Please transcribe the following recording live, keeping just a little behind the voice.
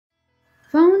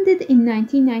Founded in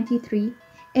 1993,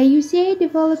 AUCA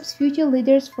develops future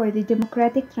leaders for the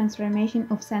democratic transformation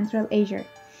of Central Asia.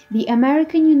 The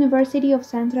American University of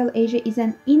Central Asia is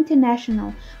an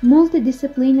international,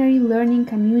 multidisciplinary learning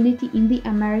community in the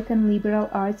American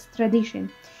liberal arts tradition.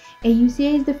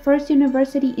 AUCA is the first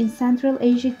university in Central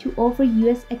Asia to offer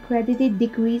US accredited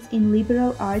degrees in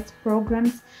liberal arts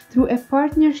programs through a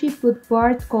partnership with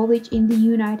Bard College in the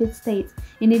United States.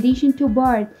 In addition to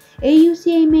Bard,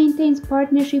 AUCA maintains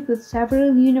partnership with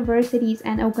several universities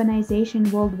and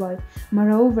organizations worldwide.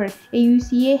 Moreover,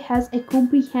 AUCA has a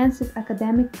comprehensive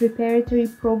academic preparatory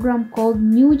program called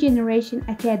New Generation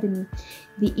Academy.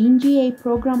 The NGA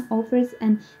program offers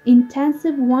an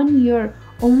intensive one-year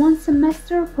or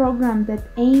one-semester program that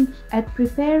aims at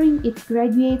preparing its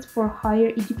graduates for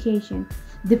higher education.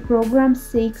 The program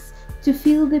seeks to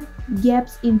fill the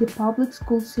gaps in the public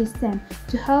school system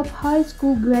to help high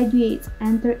school graduates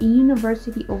enter a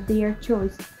university of their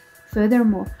choice.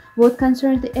 Furthermore, what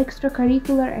concerns the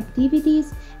extracurricular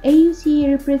activities,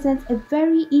 AUCA represents a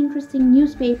very interesting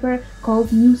newspaper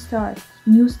called New Star.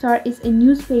 New Star is a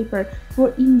newspaper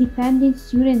for independent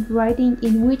student writing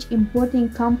in which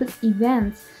important campus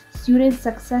events, student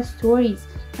success stories,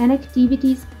 and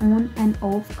activities on and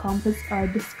off campus are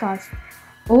discussed.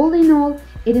 All in all,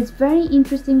 it is very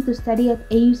interesting to study at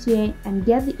AUCA and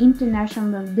get the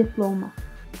international diploma.